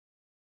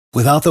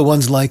Without the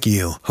ones like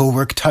you, who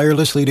work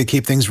tirelessly to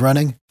keep things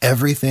running,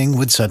 everything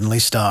would suddenly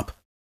stop.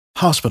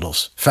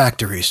 Hospitals,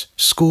 factories,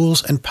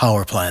 schools, and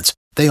power plants,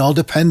 they all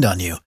depend on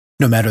you.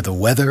 No matter the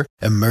weather,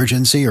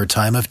 emergency, or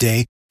time of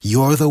day,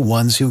 you're the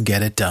ones who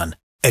get it done.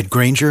 At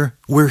Grainger,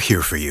 we're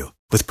here for you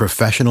with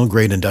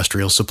professional-grade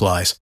industrial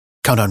supplies.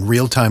 Count on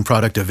real-time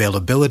product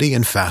availability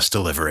and fast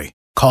delivery.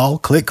 Call,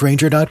 click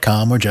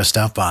Grainger.com, or just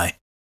stop by.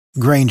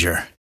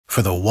 Grainger,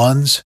 for the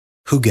ones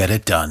who get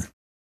it done.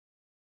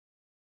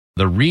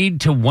 The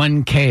Read to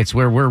 1K, it's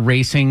where we're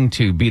racing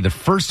to be the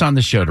first on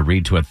the show to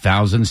read to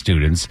 1,000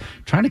 students,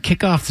 trying to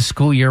kick off the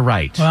school year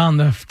right. Well, and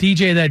the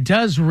DJ that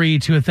does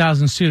read to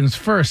 1,000 students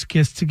first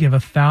gets to give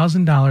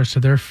 $1,000 to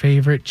their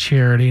favorite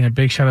charity. And a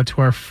big shout out to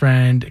our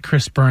friend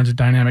Chris Burns at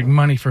Dynamic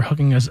Money for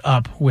hooking us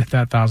up with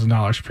that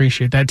 $1,000.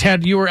 Appreciate that.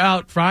 Ted, you were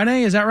out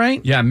Friday, is that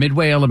right? Yeah,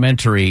 Midway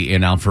Elementary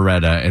in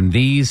Alpharetta, and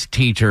these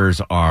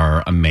teachers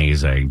are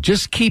amazing.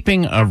 Just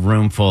keeping a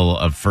room full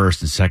of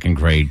first and second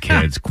grade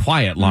kids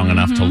quiet long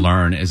enough to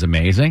learn is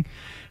amazing.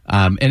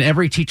 And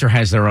every teacher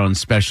has their own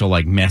special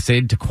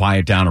method to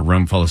quiet down a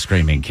room full of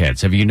screaming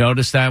kids. Have you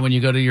noticed that when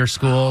you go to your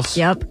schools?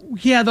 Yep.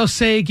 Yeah, they'll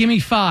say, give me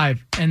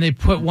 5, and they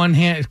put one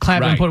hand,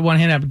 clap and put one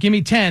hand up. Give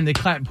me 10, they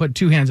clap and put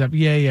 2 hands up.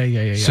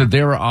 Yeah. So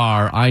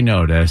I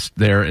noticed,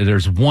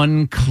 there's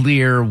one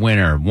clear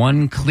winner,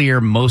 one clear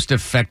most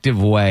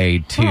effective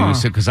way to,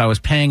 because I was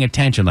paying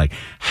attention,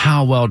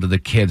 how well do the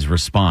kids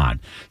respond?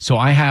 So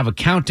I have a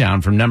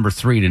countdown from number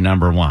 3 to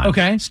number 1.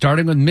 Okay.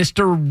 Starting with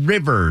Mr.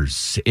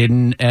 Rivers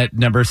at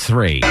number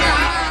 3.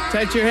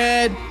 Touch your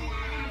head,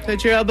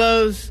 touch your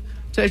elbows,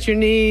 touch your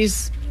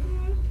knees.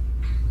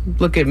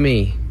 Look at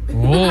me.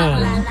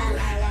 Whoa.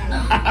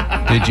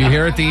 Did you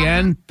hear at the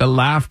end? The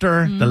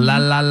laughter, the la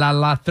la la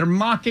la. They're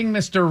mocking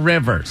Mr.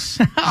 Rivers.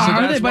 So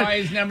that's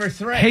why he's number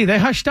 3. Hey, they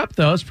hushed up,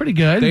 though. It's pretty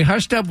good. They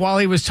hushed up while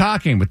he was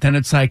talking, but then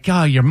it's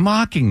oh, you're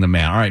mocking the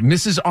man. All right,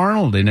 Mrs.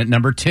 Arnold in at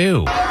number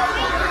 2.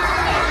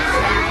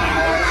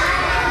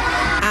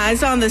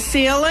 Eyes on the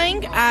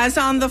ceiling, eyes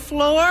on the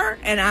floor,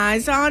 and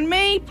eyes on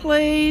me,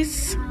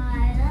 please.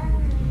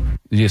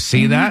 You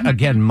see that?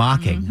 Again,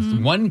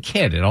 mocking. One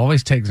kid. It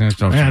always takes one.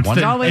 It's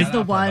always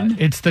the one.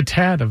 It's the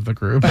Tad of the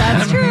group.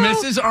 That's true.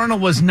 Mrs. Arnold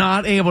was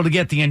not able to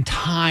get the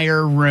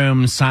entire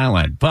room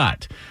silent,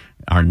 but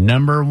our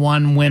number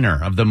 1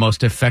 winner of the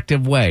most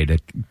effective way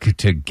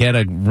to get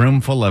a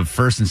room full of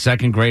first and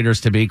second graders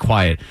to be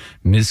quiet,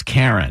 Ms.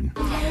 Karen.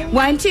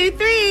 1, 2,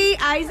 3,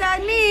 eyes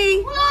on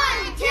me. 1,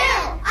 2,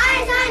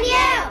 eyes on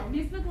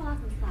you.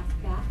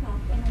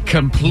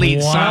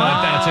 Complete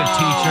silent. That's a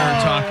teacher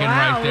talking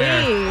right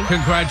there.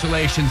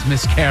 Congratulations,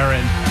 Miss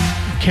Karen.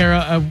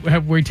 Kara,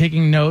 were you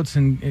taking notes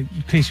in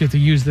case you have to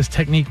use this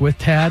technique with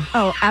Tad?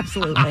 Oh,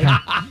 absolutely.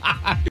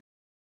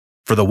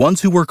 For the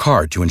ones who work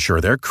hard to ensure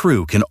their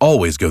crew can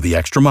always go the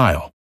extra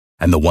mile,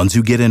 and the ones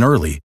who get in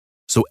early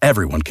so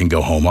everyone can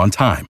go home on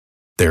time,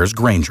 there's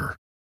Grainger,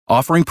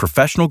 offering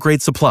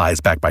professional-grade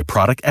supplies backed by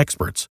product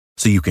experts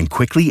so you can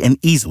quickly and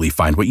easily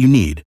find what you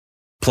need.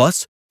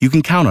 Plus, you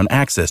can count on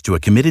access to a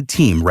committed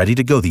team ready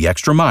to go the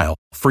extra mile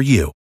for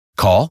you.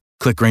 Call,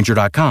 click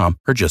Grainger.com,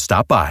 or just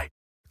stop by.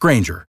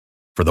 Grainger,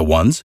 for the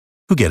ones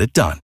who get it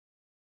done.